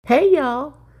Hey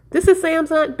y'all, this is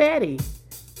Sam's Aunt Betty.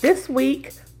 This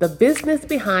week, the business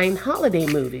behind holiday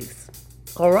movies.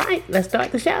 All right, let's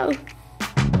start the show.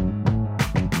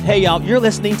 Hey y'all, you're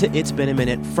listening to It's Been a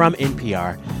Minute from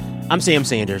NPR. I'm Sam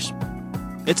Sanders.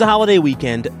 It's a holiday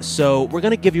weekend, so we're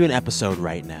going to give you an episode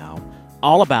right now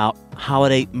all about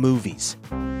holiday movies.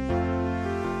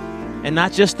 And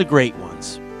not just the great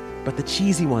ones, but the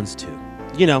cheesy ones too.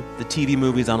 You know, the TV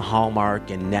movies on Hallmark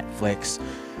and Netflix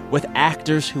with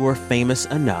actors who are famous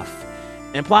enough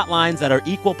and plot lines that are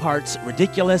equal parts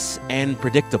ridiculous and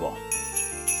predictable.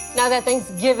 Now that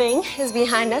Thanksgiving is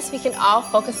behind us, we can all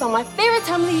focus on my favorite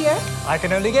time of the year. I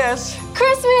can only guess.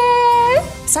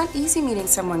 Christmas! It's not easy meeting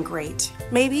someone great.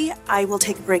 Maybe I will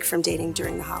take a break from dating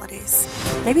during the holidays.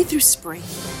 Maybe through spring.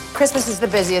 Christmas is the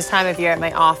busiest time of year at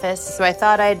my office, so I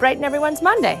thought I'd brighten everyone's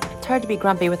Monday. It's hard to be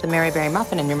grumpy with the Mary Berry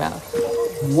muffin in your mouth.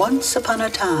 Once upon a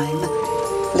time,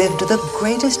 lived the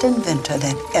greatest inventor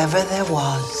that ever there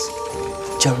was,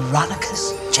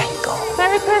 Jeronicus Jangle.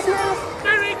 Merry Christmas!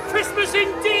 Merry Christmas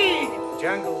indeed!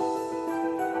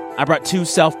 Jangle. I brought two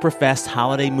self-professed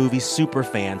holiday movie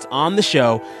superfans on the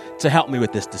show to help me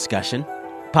with this discussion.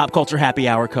 Pop Culture Happy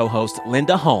Hour co-host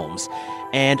Linda Holmes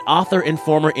and author and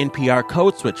former NPR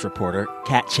Code Switch reporter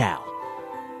Kat Chow.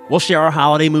 We'll share our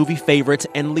holiday movie favorites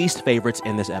and least favorites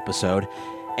in this episode,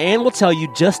 and we'll tell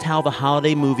you just how the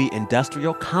holiday movie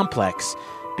industrial complex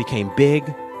became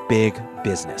big, big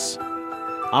business.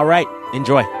 All right,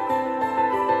 enjoy.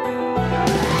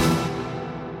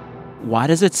 Why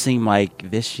does it seem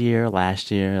like this year, last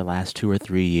 2 or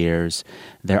 3 years,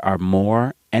 there are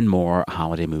more and more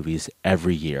holiday movies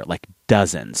every year, like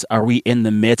dozens? Are we in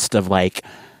the midst of like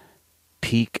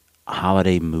peak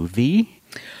holiday movie?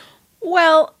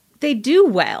 Well, they do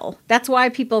well. That's why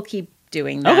people keep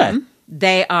doing them. Okay.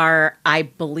 They are, I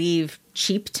believe,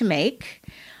 cheap to make,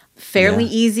 fairly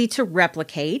easy to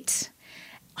replicate.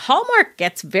 Hallmark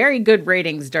gets very good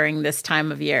ratings during this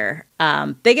time of year.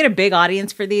 They get a big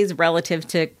audience for these relative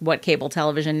to what cable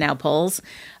television now pulls.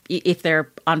 If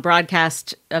they're on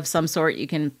broadcast of some sort, you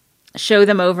can show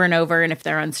them over and over. And if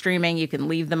they're on streaming, you can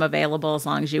leave them available as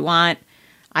long as you want.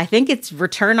 I think it's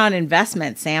return on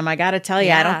investment, Sam. I got to tell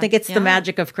you, I don't think it's the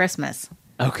magic of Christmas.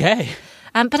 Okay.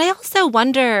 But I also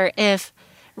wonder if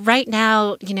right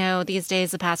now, you know, these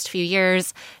days, the past few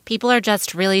years, people are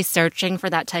just really searching for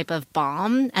that type of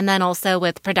bomb. And then also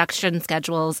with production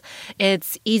schedules,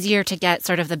 it's easier to get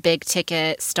sort of the big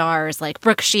ticket stars like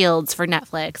Brooke Shields for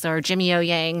Netflix or Jimmy O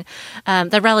Yang,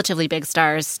 the relatively big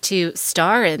stars, to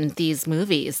star in these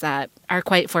movies that are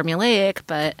quite formulaic,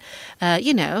 but,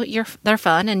 you know, they're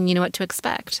fun and you know what to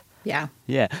expect. Yeah.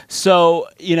 Yeah. So,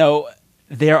 you know,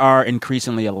 there are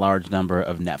increasingly a large number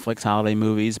of Netflix holiday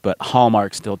movies, but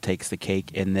Hallmark still takes the cake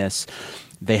in this.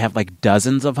 They have like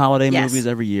dozens of holiday movies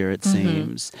every year, it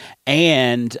seems.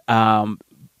 And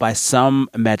by some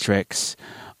metrics,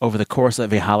 over the course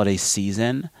of a holiday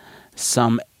season,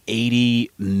 some 80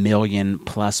 million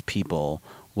plus people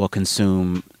will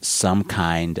consume some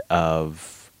kind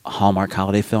of Hallmark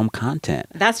holiday film content.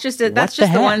 That's just the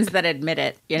ones that admit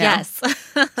it, you know? Yes.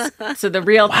 So the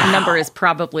real number is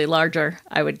probably larger,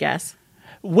 I would guess.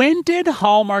 When did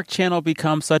Hallmark Channel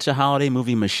become such a holiday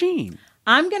movie machine?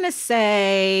 I'm going to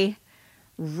say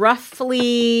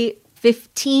roughly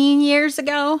 15 years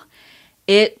ago.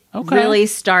 It really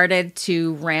started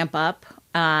to ramp up.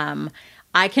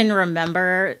 I can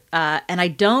remember, and I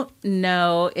don't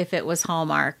know if it was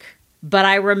Hallmark, but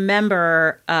I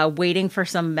remember waiting for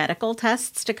some medical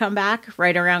tests to come back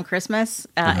right around Christmas.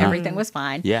 Everything was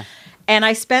fine. Yeah. And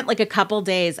I spent like a couple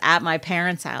days at my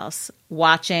parents' house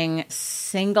watching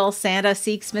Single Santa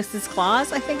Seeks Mrs.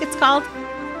 Claus, I think it's called.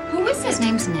 Who is this? His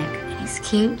name's Nick, and he's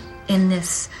cute in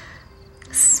this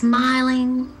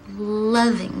smiling,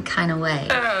 loving kind of way.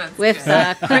 With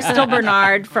Crystal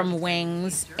Bernard from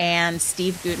Wings and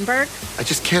Steve Guttenberg. I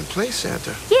just can't play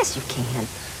Santa. Yes, you can.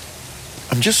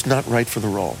 I'm just not right for the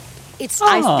role.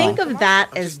 I think of that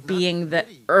as being the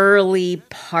early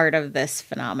part of this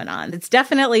phenomenon. It's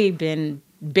definitely been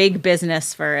big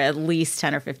business for at least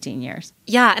 10 or 15 years.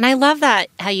 Yeah, and I love that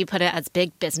how you put it as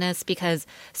big business, because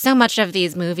so much of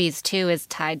these movies, too, is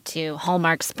tied to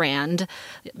Hallmark's branded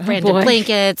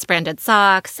blankets, branded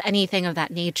socks, anything of that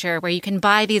nature, where you can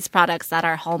buy these products that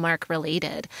are Hallmark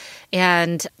related.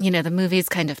 And, you know, the movies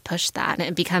kind of push that, and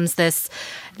it becomes this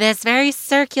very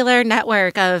circular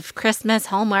network of Christmas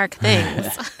Hallmark things.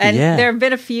 And there have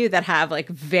been a few that have like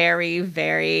very,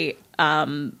 very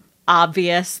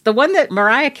obvious. The one that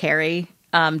Mariah Carey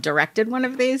directed one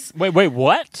of these. Wait,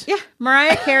 what? Yeah,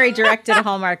 Mariah Carey directed a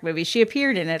Hallmark movie. She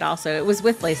appeared in it also. It was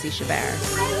with Lacey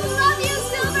Chabert. I love you,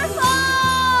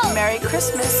 Silverfall! Merry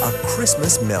Christmas. A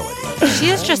Christmas melody. She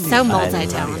is just so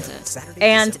multi-talented.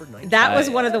 And that was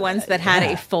one of the ones that had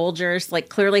a Folgers, like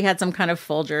clearly had some kind of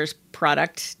Folgers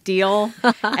product deal.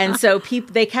 And so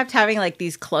they kept having like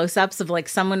these close-ups of like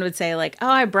someone would say like, oh,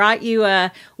 I brought you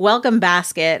a welcome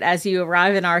basket as you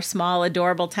arrive in our small,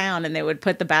 adorable town. And they would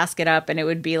put the basket up and it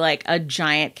would be like a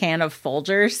giant can of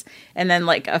Folgers and then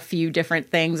like a few different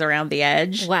things around the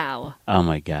edge. Wow. Oh,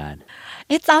 my God.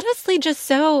 It's honestly just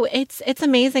so, it's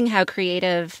amazing how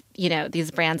creative, these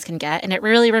brands can get. And it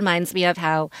really reminds me of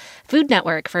how Food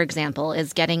Network, for example,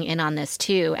 is getting in on this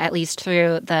too, at least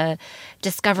through the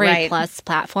Discovery Plus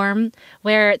platform,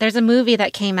 where there's a movie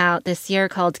that came out this year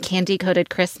called Candy Coated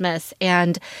Christmas.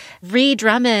 And Ree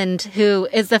Drummond, who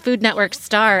is the Food Network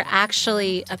star,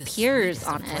 actually appears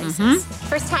on it. Mm-hmm.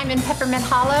 First time in Peppermint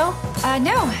Hollow?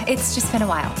 No, it's just been a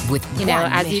while.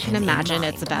 As you can imagine,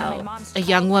 it's about a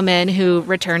young woman who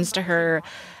returns to her,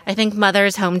 I think,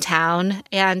 mother's hometown,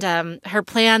 and her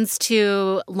plans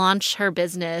to launch her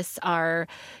business are,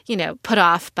 put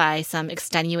off by some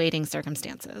extenuating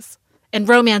circumstances. And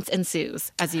romance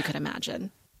ensues, as you can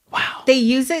imagine. Wow. They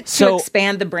use it to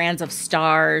expand the brands of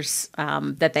stars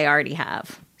that they already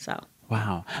have. So.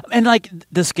 Wow. And like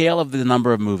the scale of the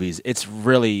number of movies, it's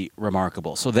really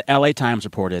remarkable. So the LA Times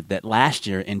reported that last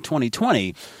year in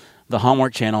 2020, the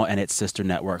Hallmark Channel and its sister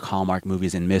network, Hallmark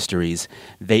Movies and Mysteries,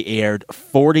 they aired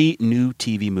 40 new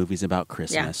TV movies about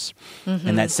Christmas. Yeah. Mm-hmm.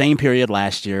 In that same period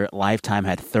last year, Lifetime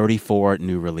had 34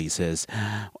 new releases.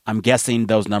 I'm guessing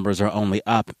those numbers are only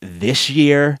up this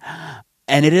year.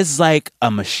 And it is like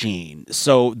a machine.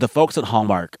 So the folks at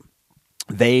Hallmark,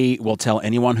 they will tell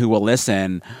anyone who will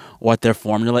listen what their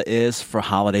formula is for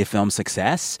holiday film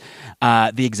success.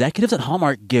 The executives at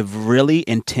Hallmark give really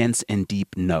intense and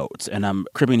deep notes. And I'm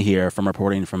cribbing here from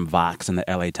reporting from Vox and the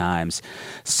LA Times.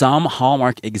 Some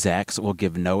Hallmark execs will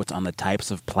give notes on the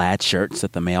types of plaid shirts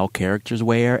that the male characters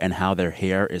wear and how their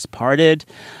hair is parted.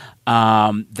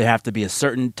 There have to be a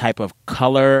certain type of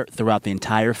color throughout the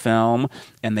entire film,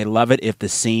 and they love it if the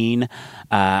scene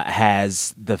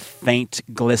has the faint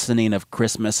glistening of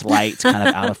Christmas lights kind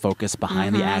of out of focus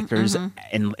behind the actors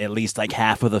in at least like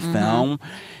half of the film.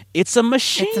 It's a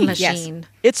machine. It's a machine. Yes.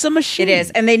 It's a machine. It is.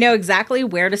 And they know exactly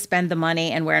where to spend the money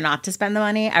and where not to spend the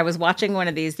money. I was watching one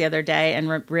of these the other day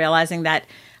and realizing that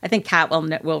I think Kat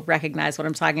will recognize what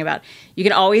I'm talking about. You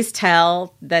can always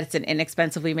tell that it's an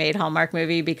inexpensively made Hallmark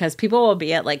movie because people will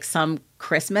be at like some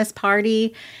Christmas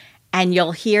party and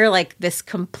you'll hear like this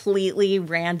completely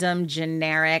random,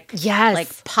 generic,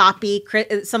 like poppy.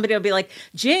 Somebody will be like,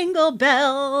 "Jingle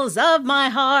bells of my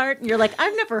heart." And you're like,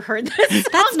 I've never heard this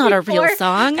song That's not before. a real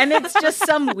song. And it's just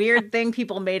some weird thing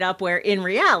people made up where in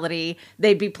reality,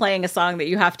 they'd be playing a song that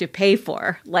you have to pay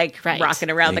for, like Rocking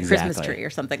Around the Christmas Tree or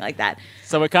something like that.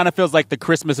 So it kind of feels like the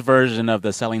Christmas version of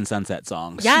the Selling Sunset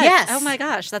songs. Yes. Oh my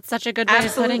gosh, that's such a good way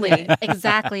of putting it.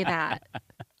 Exactly that.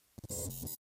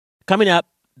 Coming up,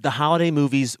 the holiday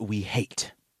movies we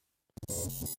hate.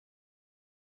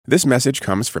 This message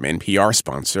comes from NPR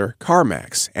sponsor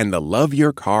CarMax and the Love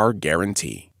Your Car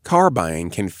Guarantee. Car buying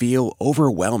can feel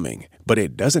overwhelming, but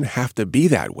it doesn't have to be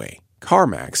that way.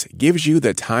 CarMax gives you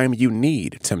the time you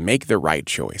need to make the right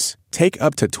choice. Take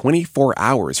up to 24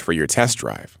 hours for your test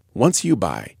drive. Once you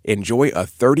buy, enjoy a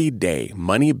 30-day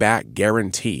money-back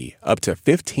guarantee up to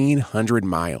 1,500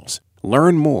 miles.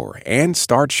 Learn more and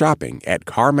start shopping at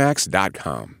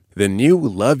CarMax.com. The new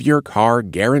Love Your Car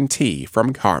Guarantee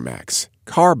from CarMax.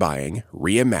 Car buying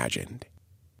reimagined.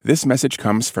 This message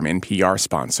comes from NPR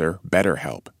sponsor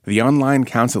BetterHelp, the online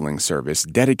counseling service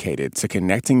dedicated to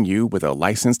connecting you with a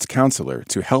licensed counselor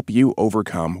to help you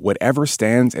overcome whatever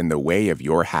stands in the way of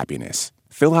your happiness.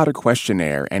 Fill out a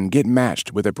questionnaire and get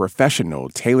matched with a professional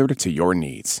tailored to your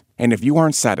needs. And if you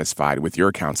aren't satisfied with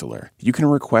your counselor, you can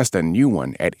request a new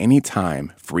one at any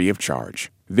time, free of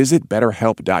charge. Visit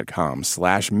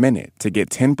BetterHelp.com/minute to get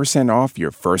 10% off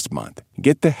your first month.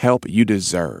 Get the help you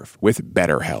deserve with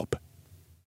BetterHelp.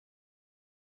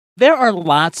 There are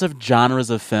lots of genres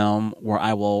of film where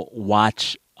I will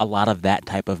watch a lot of that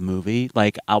type of movie.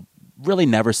 Like, I'll really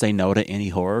never say no to any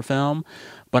horror film,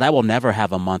 but I will never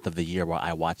have a month of the year where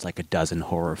I watch like a dozen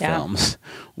horror films.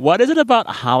 What is it about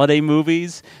holiday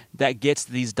movies that gets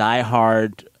these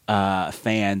diehard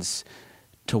fans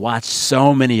to watch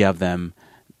so many of them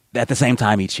at the same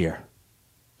time each year?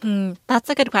 That's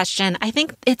a good question. I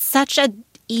think it's such a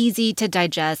easy to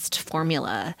digest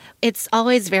formula. It's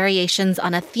always variations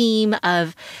on a theme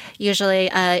of usually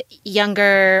a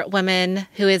younger woman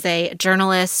who is a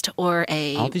journalist or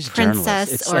a All these princess.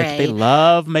 journalists. It's or like they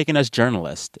love making us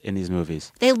journalists in these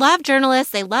movies. They love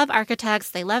journalists. They love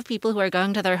architects. They love people who are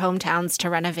going to their hometowns to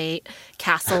renovate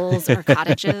castles or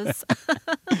cottages.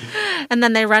 And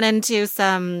then they run into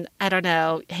some, I don't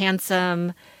know,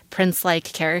 handsome prince-like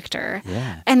character.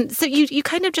 Yeah. And so you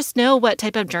kind of just know what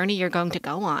type of journey you're going to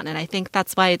go on. And I think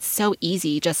that's why it's so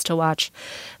easy just to watch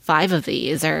 5 of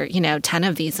these or, 10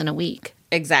 of these in a week.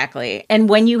 Exactly. And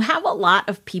when you have a lot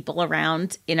of people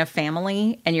around in a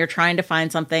family and you're trying to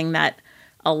find something that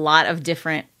a lot of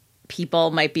different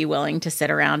people might be willing to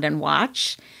sit around and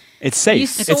watch. It's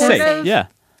safe. It's safe. Yeah.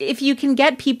 If you can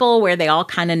get people where they all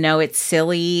kind of know it's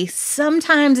silly,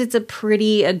 sometimes it's a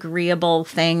pretty agreeable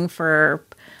thing for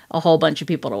a whole bunch of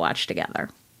people to watch together.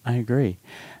 I agree.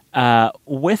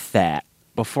 With that,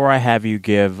 before I have you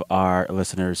give our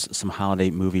listeners some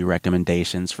holiday movie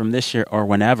recommendations from this year or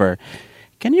whenever,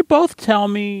 can you both tell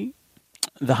me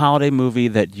the holiday movie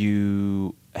that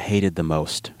you hated the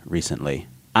most recently?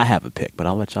 I have a pick, but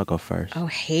I'll let y'all go first. Oh,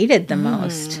 hated the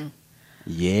most.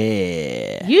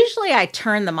 Yeah. Usually I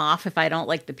turn them off if I don't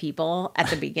like the people at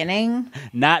the beginning.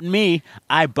 Not me.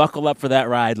 I buckle up for that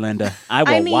ride, Linda. I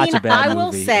will watch a bad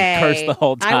movie and curse the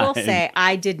whole time. I will say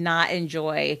I did not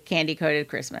enjoy Candy Coated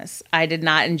Christmas. I did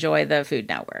not enjoy the Food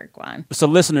Network one. So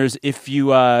listeners, if you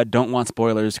don't want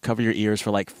spoilers, cover your ears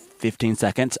for like 15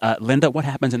 seconds. Linda, what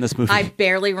happens in this movie? I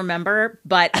barely remember,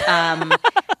 but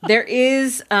there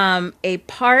is a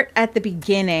part at the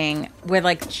beginning where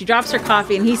like she drops her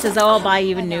coffee and he says, "Oh, I'll buy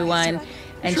you a new one."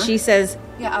 And she says,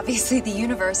 "Yeah, obviously the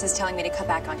universe is telling me to cut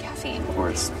back on caffeine."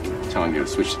 Or it's telling you to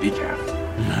switch to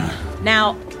decaf.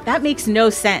 Now, that makes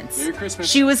no sense. Merry Christmas.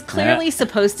 She was clearly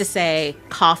supposed to say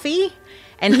coffee,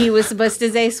 and he was supposed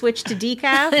to say switch to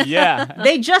decaf. Yeah.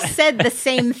 They just said the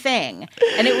same thing.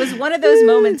 And it was one of those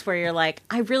moments where you're like,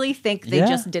 I really think they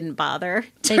just didn't bother.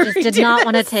 They just did not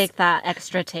want to take that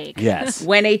extra take. Yes.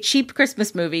 When a cheap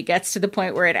Christmas movie gets to the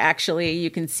point where it actually, you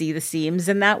can see the seams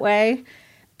in that way,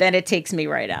 then it takes me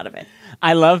right out of it.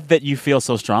 I love that you feel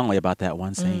so strongly about that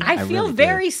one scene. I feel really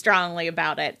very strongly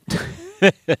about it.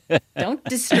 Don't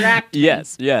distract me.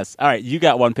 Yes. All right, you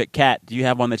got one pick. Kat, do you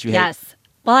have one that you hate? Yes.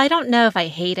 Well, I don't know if I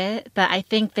hate it, but I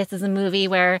think this is a movie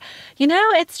where,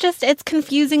 it's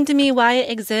confusing to me why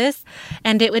it exists.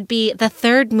 And it would be the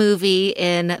third movie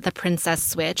in The Princess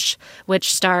Switch,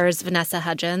 which stars Vanessa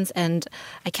Hudgens. And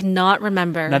I cannot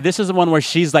remember. Now, this is the one where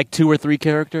she's like 2 or 3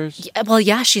 characters?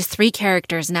 Yeah, she's 3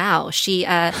 characters now. She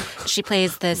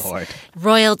plays this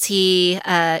royalty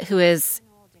who is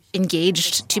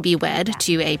engaged to be wed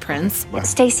to a prince.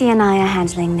 Stacy and I are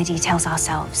handling the details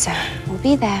ourselves, so we'll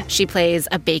be there. She plays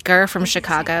a baker from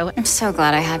Chicago. I'm so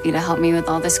glad I have you to help me with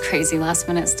all this crazy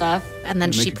last-minute stuff. And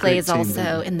then she plays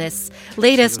also in this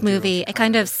latest movie a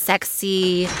kind of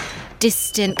sexy,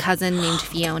 distant cousin named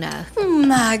Fiona.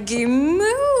 Maggie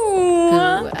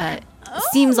Moo! Who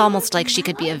seems almost like she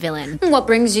could be a villain. What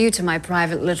brings you to my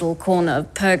private little corner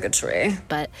of purgatory?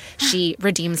 But she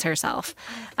redeems herself.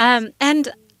 And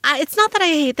it's not that I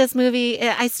hate this movie.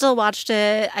 I still watched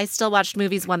it. I still watched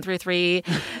movies 1 through 3.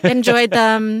 Enjoyed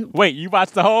them. Wait, you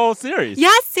watched the whole series?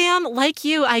 Yes, Sam. Like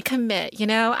you, I commit.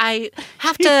 I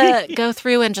have to go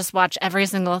through and just watch every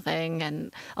single thing,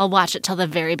 and I'll watch it till the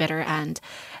very bitter end.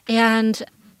 And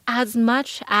as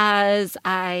much as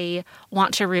I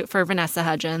want to root for Vanessa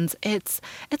Hudgens, it's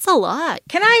a lot.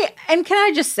 Can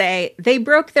I just say they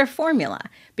broke their formula?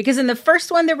 Because in the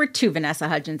first one, there were 2 Vanessa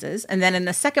Hudgenses. And then in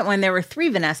the second one, there were 3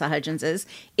 Vanessa Hudgenses.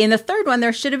 In the third one,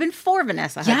 there should have been 4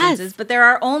 Vanessa Hudgenses. But there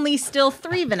are only still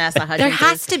 3 Vanessa Hudgenses. There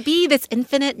has to be this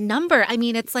infinite number. I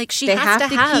mean, it's like they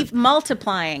have to keep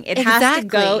multiplying. It has to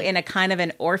go in a kind of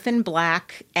an Orphan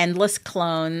Black, endless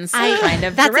clones kind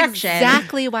of that's direction. That's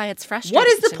exactly why it's frustrating. What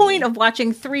is the point of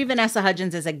watching 3 Vanessa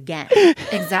Hudgenses again?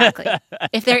 Exactly.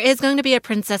 If there is going to be a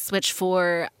Princess Switch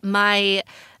 4, my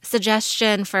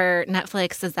suggestion for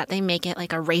Netflix is that they make it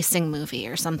like a racing movie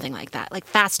or something like that, like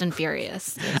Fast and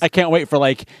Furious. I can't wait for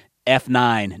like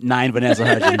F9, 9 Vanessa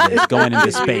Hudgens going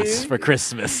into space for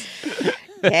Christmas.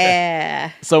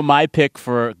 Yeah. So my pick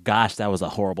for, gosh, that was a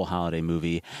horrible holiday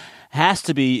movie, has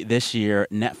to be this year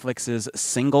Netflix's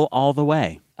Single All the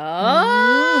Way.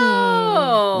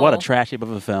 Oh. What a trash heap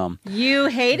of a film. You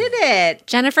hated it.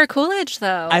 Jennifer Coolidge,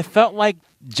 though. I felt like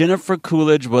Jennifer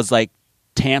Coolidge was like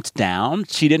tamped down.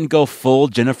 She didn't go full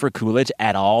Jennifer Coolidge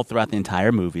at all throughout the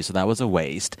entire movie, so that was a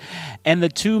waste. And the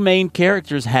 2 main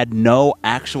characters had no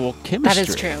actual chemistry. That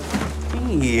is true.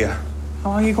 Hey,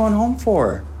 how long are you going home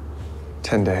for?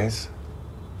 10 days.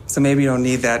 So maybe you don't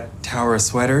need that tower of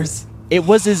sweaters? It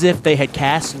was as if they had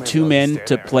cast two men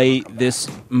to play this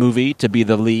movie, to be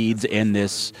the leads in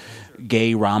this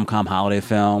gay rom-com holiday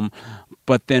film.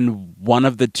 But then one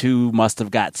of the two must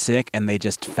have got sick and they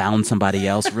just found somebody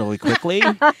else really quickly.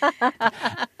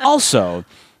 Also,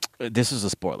 this is a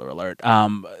spoiler alert.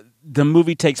 The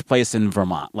movie takes place in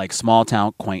Vermont, like small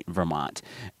town, quaint Vermont.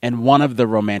 And one of the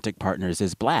romantic partners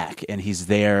is black, and he's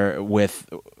there with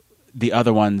the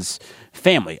other one's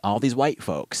family, all these white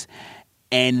folks.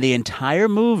 And the entire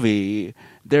movie,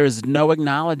 there's no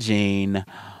acknowledging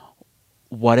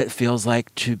what it feels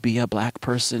like to be a black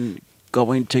person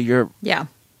going to your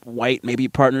white, maybe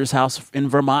partner's house in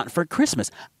Vermont for Christmas.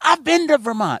 I've been to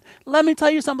Vermont. Let me tell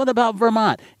you something about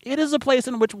Vermont. It is a place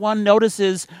in which one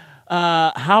notices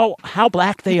how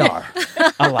black they are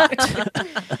a lot.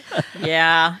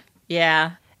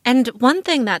 Yeah. And one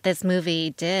thing that this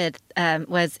movie did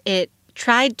was it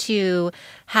tried to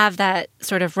have that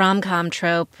sort of rom-com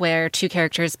trope where two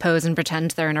characters pose and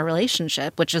pretend they're in a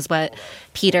relationship, which is what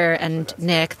Peter and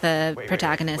Nick, the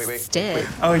protagonists, did.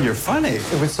 Oh, you're funny.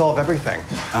 It would solve everything.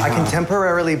 I can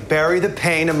temporarily bury the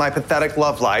pain of my pathetic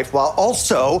love life while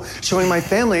also showing my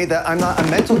family that I'm not a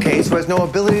mental case who has no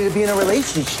ability to be in a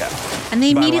relationship. And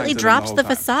they immediately dropped the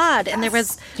facade, and there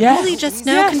was really just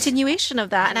no continuation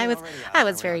of that. And I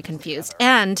was very confused.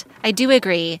 And I do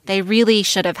agree, they really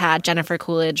should have had Jennifer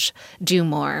Coolidge do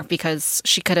more, because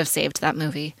she could have saved that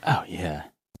movie. Oh, yeah.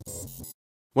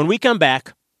 When we come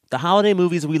back, the holiday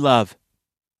movies we love.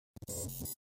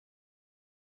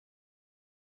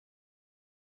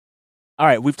 All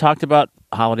right, we've talked about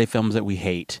holiday films that we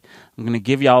hate. I'm going to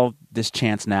give y'all this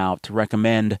chance now to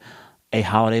recommend a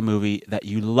holiday movie that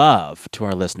you love to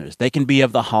our listeners. They can be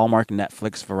of the Hallmark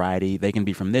Netflix variety. They can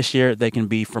be from this year. They can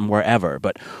be from wherever.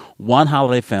 But one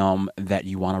holiday film that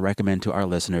you want to recommend to our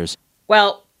listeners.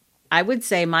 Well, I would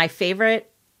say my favorite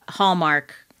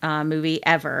Hallmark movie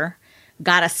ever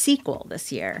got a sequel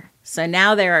this year. So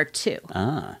now there are two.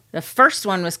 The first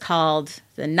one was called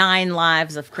The 9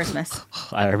 Lives of Christmas.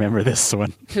 I remember this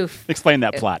one. Explain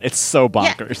that plot. It's so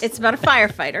bonkers. Yeah, it's about a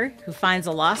firefighter who finds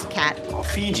a lost cat. I'll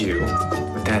feed you,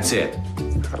 but that's it.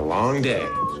 I've had a long day.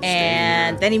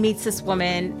 And then he meets this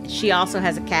woman. She also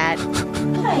has a cat.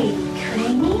 Hi,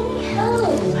 Creamy.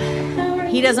 Hello.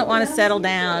 He doesn't want to settle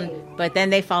down, but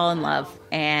then they fall in love.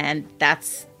 And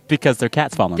that's... Because their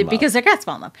cats fall in love. Because their cats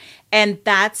fall in love. And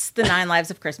that's The 9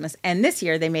 Lives of Christmas. And this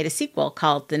year they made a sequel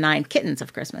called The 9 Kittens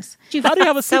of Christmas. How do you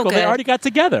have a sequel? They already got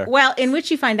together. Well, in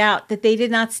which you find out that they did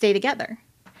not stay together.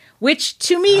 Which,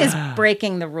 to me, is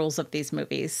breaking the rules of these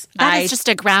movies. That is just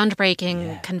a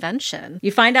groundbreaking convention.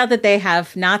 You find out that they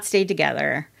have not stayed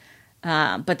together,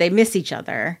 but they miss each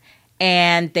other.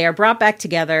 And they are brought back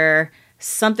together,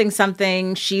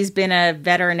 something. She's been a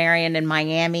veterinarian in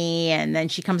Miami, and then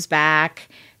she comes back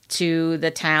to the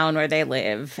town where they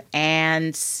live.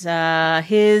 And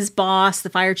his boss, the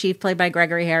fire chief, played by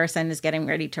Gregory Harrison, is getting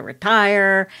ready to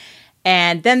retire.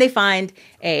 And then they find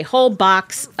a whole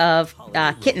box of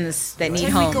kittens that need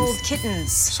homes. 10-week-old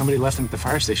kittens. Somebody left them at the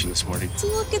fire station this morning.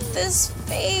 Look at this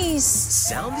face.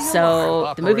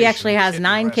 So the movie actually has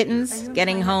 9 kittens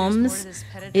getting homes.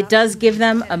 It does give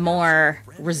them a more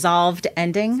resolved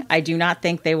ending. I do not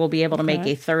think they will be able to make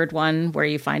a third one where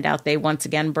you find out they once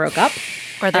again broke up.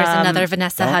 Or there's another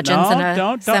Vanessa Hudgens in a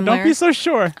Don't be so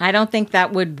sure. I don't think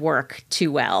that would work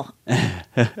too well.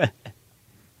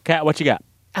 Kat, what you got?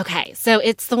 Okay, so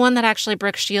it's the one that actually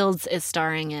Brooke Shields is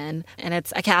starring in, and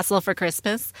it's A Castle for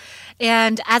Christmas.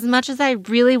 And as much as I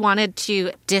really wanted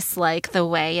to dislike the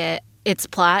way its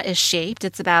plot is shaped,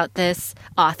 it's about this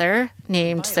author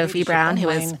named Sophie Brown, who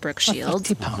is Brooke Shields.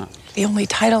 The only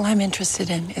title I'm interested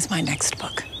in is my next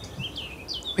book,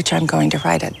 which I'm going to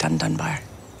write at Dunbar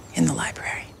in the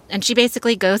library. And she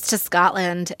basically goes to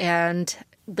Scotland and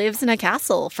lives in a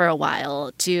castle for a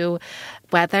while to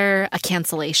weather a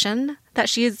cancellation that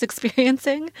she is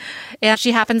experiencing. And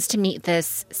she happens to meet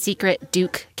this secret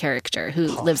Duke character who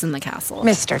lives in the castle.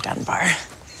 Mr. Dunbar.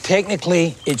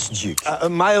 Technically, it's Duke.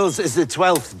 Miles is the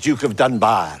 12th Duke of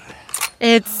Dunbar.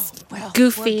 It's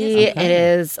goofy. It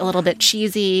is a little bit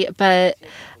cheesy, but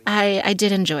I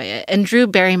did enjoy it. And Drew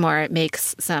Barrymore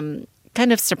makes some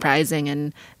kind of surprising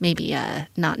and maybe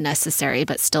not necessary,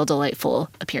 but still delightful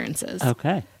appearances.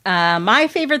 Okay. My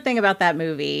favorite thing about that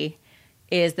movie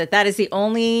is that is the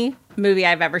only movie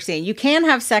I've ever seen. You can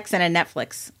have sex in a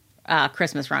Netflix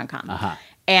Christmas rom-com.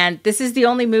 And this is the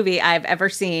only movie I've ever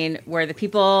seen where the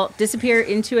people disappear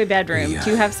into a bedroom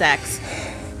to have sex.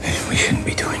 We shouldn't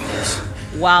be doing this.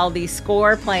 while the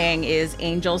score playing is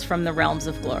Angels from the Realms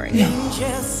of Glory.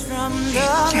 Angels from the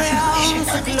realms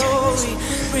of glory,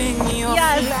 bring your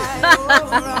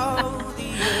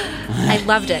I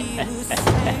loved it.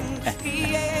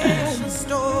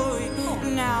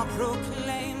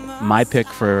 My pick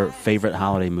for favorite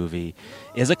holiday movie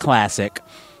is a classic,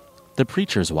 The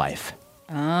Preacher's Wife.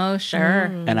 Oh, sure.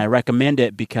 And I recommend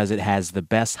it because it has the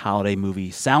best holiday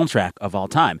movie soundtrack of all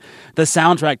time. The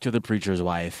soundtrack to The Preacher's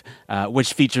Wife,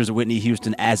 which features Whitney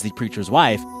Houston as the preacher's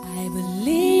wife. I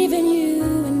believe in you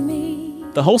and me.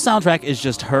 The whole soundtrack is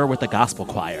just her with the gospel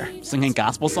choir, singing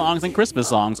gospel songs and Christmas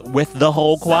songs with the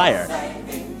whole choir.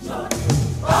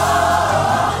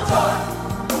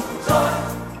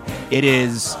 It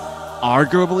is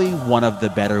arguably one of the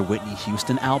better Whitney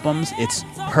Houston albums. It's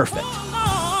perfect.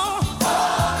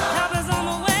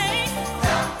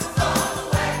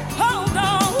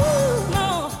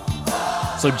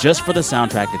 So just for the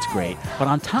soundtrack, it's great. But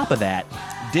on top of that,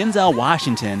 Denzel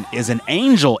Washington is an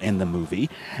angel in the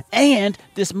movie. And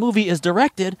this movie is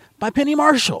directed by Penny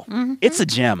Marshall. Mm-hmm. It's a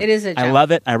gem. It is a gem. I love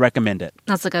it. I recommend it.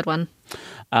 That's a good one.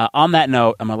 On that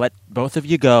note, I'm going to let both of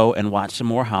you go and watch some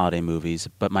more holiday movies.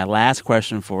 But my last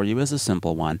question for you is a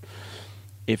simple one.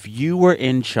 If you were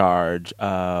in charge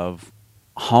of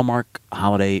Hallmark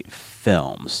holiday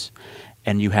films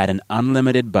and you had an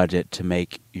unlimited budget to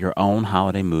make your own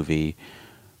holiday movie,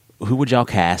 who would y'all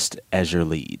cast as your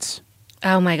leads?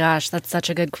 Oh my gosh, that's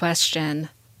such a good question.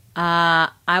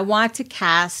 I want to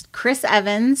cast Chris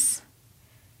Evans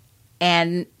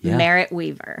and Merritt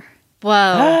Weaver.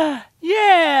 Whoa.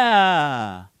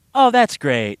 Yeah. Oh, that's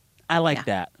great. I like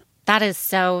that. That is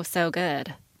so, so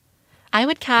good. I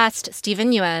would cast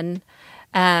Stephen Yeun,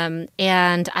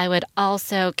 and I would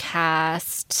also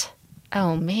cast...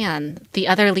 Oh, man. The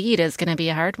other lead is going to be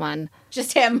a hard one.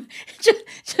 Just him.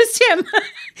 Just him.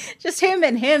 Just him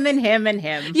and him and him and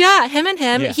him. Yeah, him and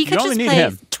him. Yeah. He could just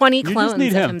play 20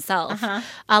 clones of himself.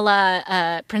 A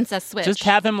la Princess Switch. Just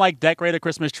have him, decorate a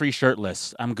Christmas tree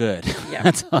shirtless. I'm good. Yep.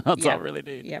 That's all I really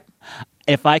need. Yep.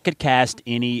 If I could cast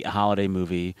any holiday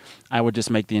movie, I would just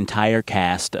make the entire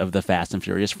cast of the Fast and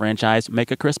Furious franchise make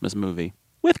a Christmas movie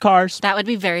with cars. That would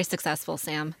be very successful,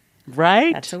 Sam.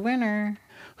 Right? That's a winner.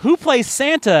 Who plays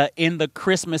Santa in the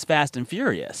Christmas Fast and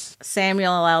Furious?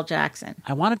 Samuel L. Jackson.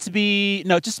 I want it to be...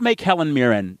 No, just make Helen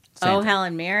Mirren Santa. Oh,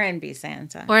 Helen Mirren be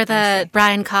Santa. Or the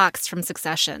Brian Cox from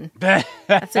Succession. That's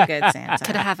a good Santa.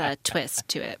 Could have a twist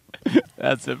to it.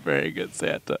 That's a very good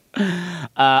Santa.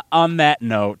 On that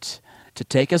note, to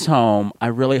take us home, I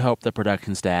really hope the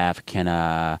production staff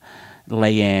can...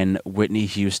 lay in Whitney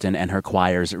Houston and her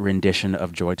choir's rendition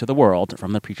of Joy to the World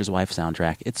from the Preacher's Wife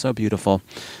soundtrack. It's so beautiful.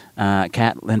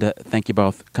 Kat, Linda, thank you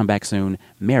both. Come back soon.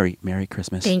 Merry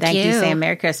Christmas. Thank you, Sam.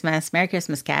 Merry Christmas. Merry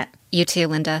Christmas, Kat. You too,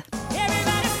 Linda.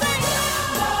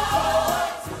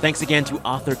 Thanks again to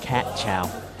author Kat Chow.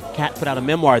 Kat put out a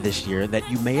memoir this year that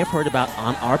you may have heard about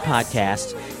on our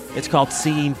podcast. It's called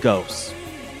Seeing Ghosts.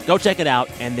 Go check it out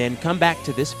and then come back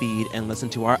to this feed and listen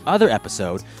to our other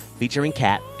episode featuring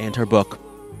Kat and her book.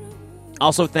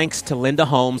 Also, thanks to Linda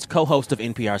Holmes, co-host of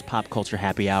NPR's Pop Culture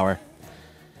Happy Hour.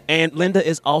 And Linda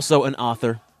is also an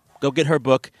author. Go get her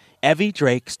book, Evie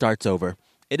Drake Starts Over.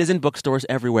 It is in bookstores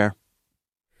everywhere.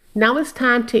 Now it's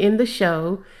time to end the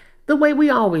show the way we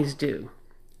always do.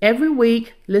 Every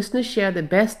week, listeners share the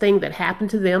best thing that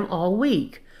happened to them all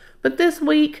week. But this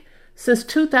week, since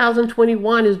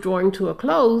 2021 is drawing to a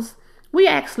close, we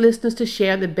ask listeners to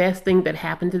share the best thing that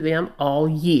happened to them all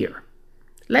year.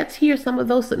 Let's hear some of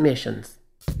those submissions.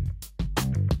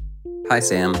 Hi,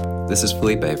 Sam. This is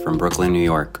Felipe from Brooklyn, New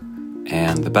York.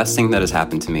 And the best thing that has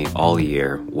happened to me all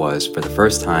year was, for the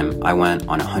first time, I went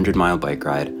on a 100-mile bike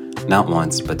ride, not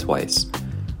once, but twice.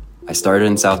 I started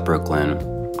in South Brooklyn,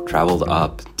 traveled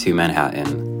up to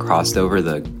Manhattan, crossed over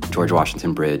the George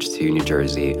Washington Bridge to New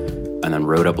Jersey, and then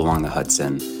rode up along the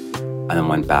Hudson, and then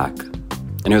went back.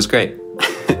 And it was great.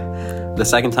 The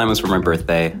second time was for my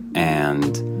birthday,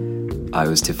 and I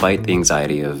was to fight the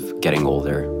anxiety of getting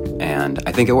older, and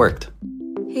I think it worked.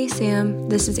 Hey Sam,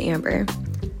 this is Amber.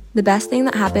 The best thing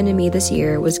that happened to me this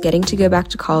year was getting to go back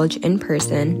to college in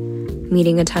person,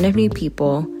 meeting a ton of new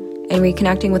people, and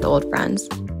reconnecting with old friends.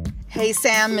 Hey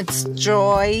Sam, it's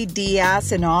Joy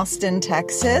Diaz in Austin,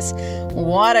 Texas.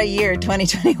 What a year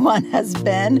 2021 has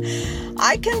been.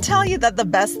 I can tell you that the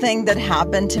best thing that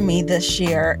happened to me this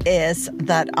year is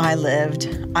that I lived.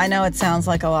 I know it sounds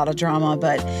like a lot of drama,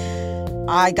 but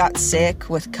I got sick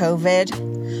with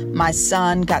COVID. My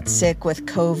son got sick with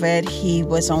COVID. He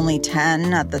was only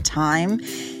 10 at the time.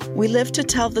 We lived to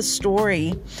tell the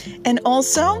story. And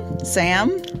also,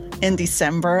 Sam, In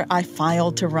December, I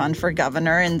filed to run for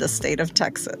governor in the state of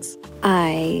Texas.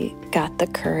 I got the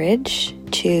courage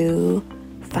to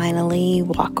finally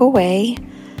walk away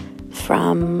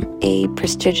from a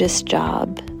prestigious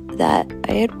job that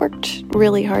I had worked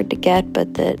really hard to get,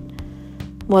 but that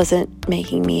wasn't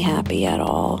making me happy at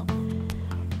all.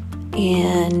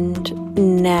 And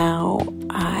now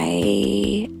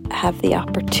I have the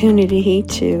opportunity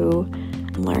to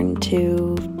learn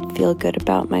to feel good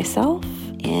about myself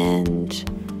and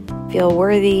feel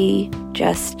worthy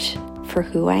just for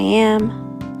who I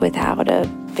am without a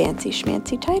fancy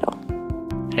schmancy title.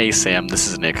 Hey Sam, this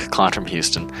is Nick, Klon from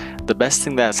Houston. The best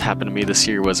thing that's happened to me this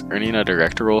year was earning a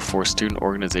director role for student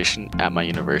organization at my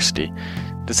university.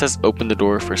 This has opened the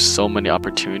door for so many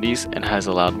opportunities and has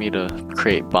allowed me to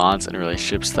create bonds and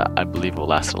relationships that I believe will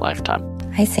last a lifetime.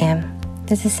 Hi Sam,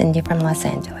 this is Cindy from Los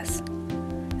Angeles.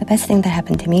 The best thing that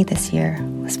happened to me this year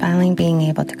was finally being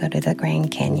able to go to the Grand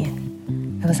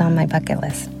Canyon. It was on my bucket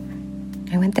list.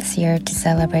 I went this year to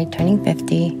celebrate turning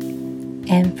 50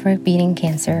 and for beating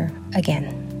cancer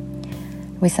again.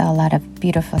 We saw a lot of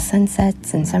beautiful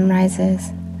sunsets and sunrises,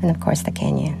 and of course the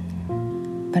canyon.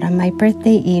 But on my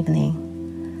birthday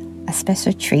evening, a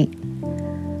special treat,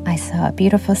 I saw a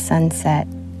beautiful sunset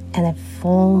and a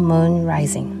full moon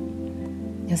rising.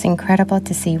 It was incredible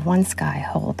to see one sky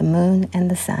hold the moon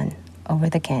and the sun over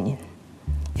the canyon.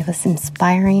 It was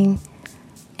inspiring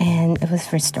and it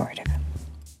was restorative.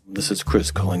 This is Chris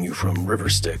calling you from River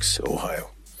Styx,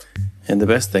 Ohio. And the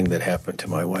best thing that happened to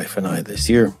my wife and I this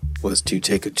year was to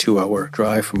take a 2-hour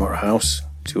drive from our house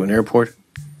to an airport,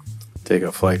 take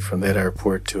a flight from that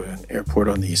airport to an airport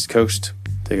on the East Coast,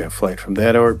 take a flight from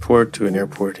that airport to an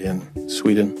airport in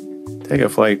Sweden, take a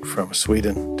flight from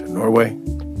Sweden to Norway,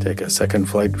 take a second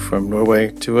flight from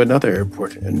Norway to another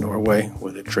airport in Norway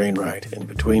with a train ride in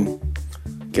between,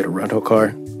 get a rental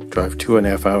car, drive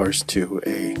 2.5 hours to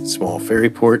a small ferry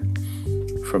port,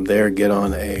 from there get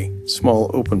on a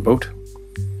small open boat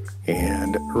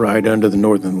and ride under the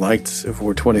northern lights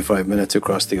for 25 minutes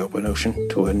across the open ocean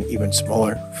to an even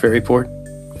smaller ferry port,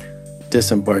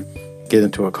 disembark, get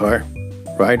into a car,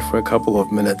 ride for a couple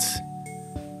of minutes,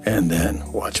 and then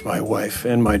watch my wife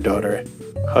and my daughter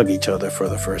hug each other for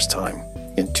the first time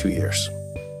in 2 years.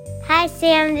 Hi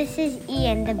Sam, this is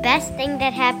Ian. The best thing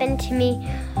that happened to me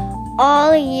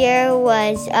all year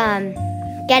was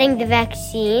getting the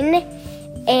vaccine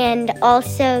and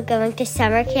also going to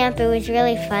summer camp. It was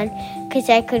really fun because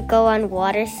I could go on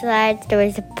water slides. There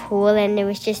was a pool and it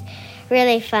was just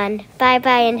really fun.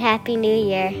 Bye-bye and Happy New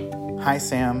Year. Hi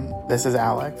Sam, this is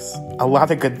Alex. A lot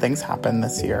of good things happened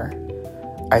this year.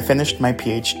 I finished my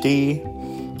PhD,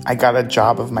 I got a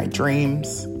job of my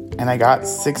dreams, and I got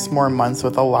 6 more months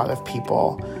with a lot of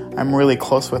people I'm really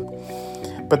close with.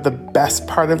 But the best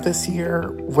part of this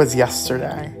year was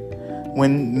yesterday,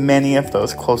 when many of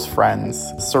those close friends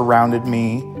surrounded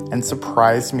me and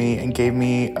surprised me and gave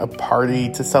me a party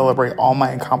to celebrate all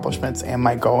my accomplishments and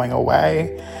my going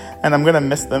away. And I'm gonna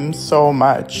miss them so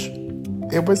much.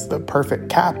 It was the perfect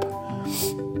cap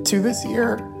to this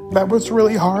year that was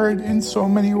really hard in so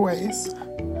many ways.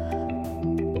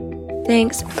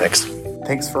 Thanks.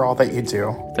 Thanks for all that you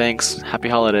do. Thanks. Happy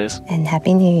holidays. And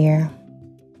Happy New Year.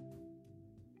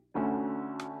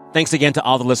 Thanks again to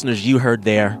all the listeners you heard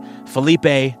there.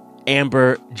 Felipe,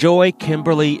 Amber, Joy,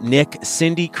 Kimberly, Nick,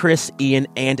 Cindy, Chris, Ian,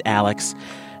 and Alex.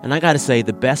 And I got to say,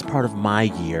 the best part of my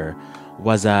year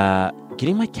was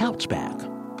getting my couch back.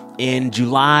 In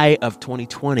July of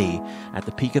 2020, at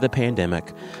the peak of the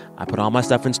pandemic, I put all my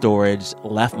stuff in storage,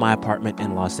 left my apartment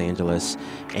in Los Angeles,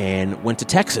 and went to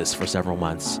Texas for several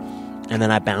months. And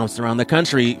then I bounced around the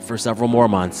country for several more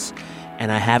months. And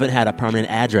I haven't had a permanent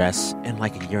address in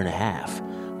like a year and a half.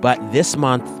 But this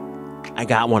month, I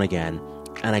got one again,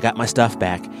 and I got my stuff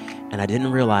back, and I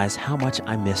didn't realize how much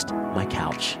I missed my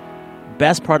couch.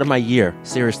 Best part of my year,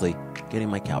 seriously, getting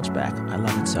my couch back. I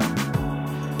love it so.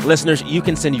 Listeners, you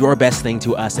can send your best thing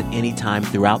to us at any time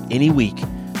throughout any week.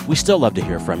 We still love to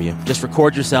hear from you. Just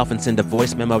record yourself and send a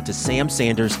voice memo to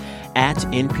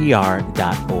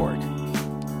samsanders@npr.org.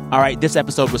 All right, this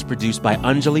episode was produced by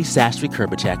Anjali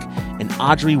Sastry-Kurbacek and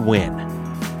Audrey Nguyen.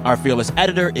 Our fearless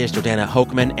editor is Jordana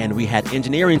Hochman, and we had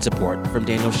engineering support from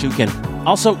Daniel Shukin.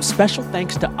 Also, special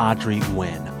thanks to Audrey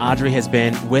Nguyen. Audrey has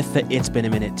been with the It's Been a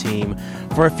Minute team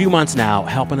for a few months now,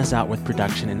 helping us out with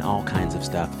production and all kinds of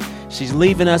stuff. She's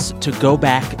leaving us to go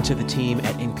back to the team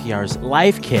at NPR's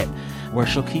Live Kit, where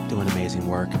she'll keep doing amazing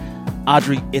work.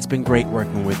 Audrey, it's been great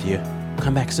working with you.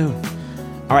 Come back soon.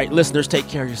 All right, listeners, take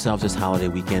care of yourselves this holiday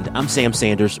weekend. I'm Sam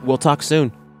Sanders. We'll talk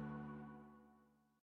soon.